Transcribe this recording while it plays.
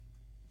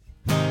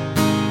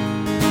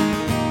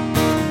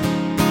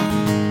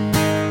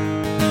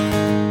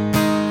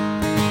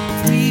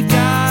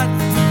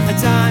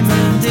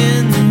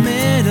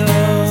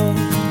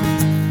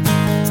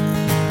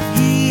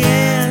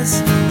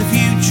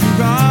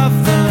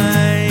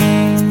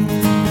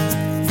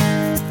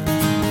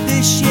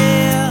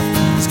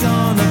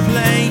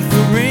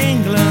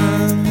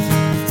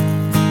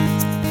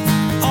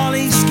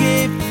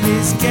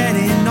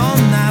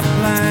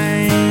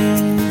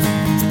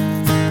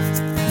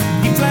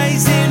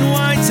plays in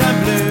white and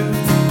blue,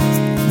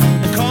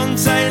 and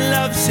Conte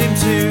loves him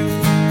too.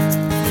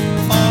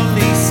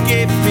 Ollie,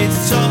 Skipp,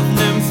 it's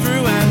Tottenham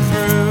through and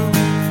through.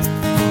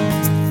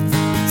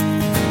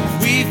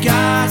 We've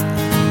got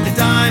a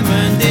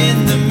diamond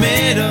in the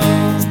middle.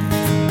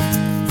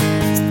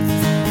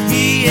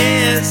 He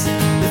is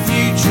the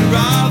future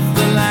of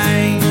the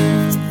lane.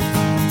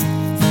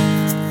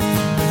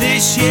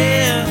 This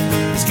year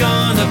he's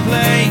gonna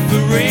play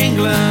for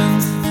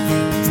England.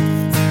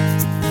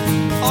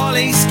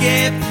 Ollie,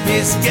 Skipp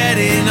is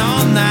getting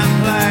on that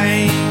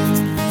plane.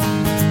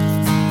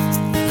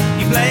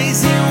 He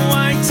plays in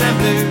white and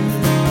blue,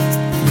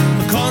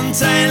 and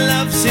Conte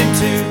loves him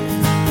too.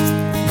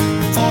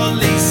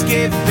 Ollie,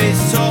 Skipp is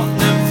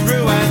Tottenham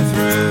through and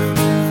through.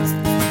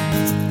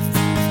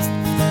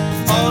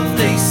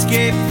 Ollie,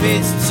 Skipp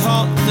is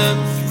Tottenham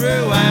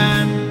through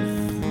and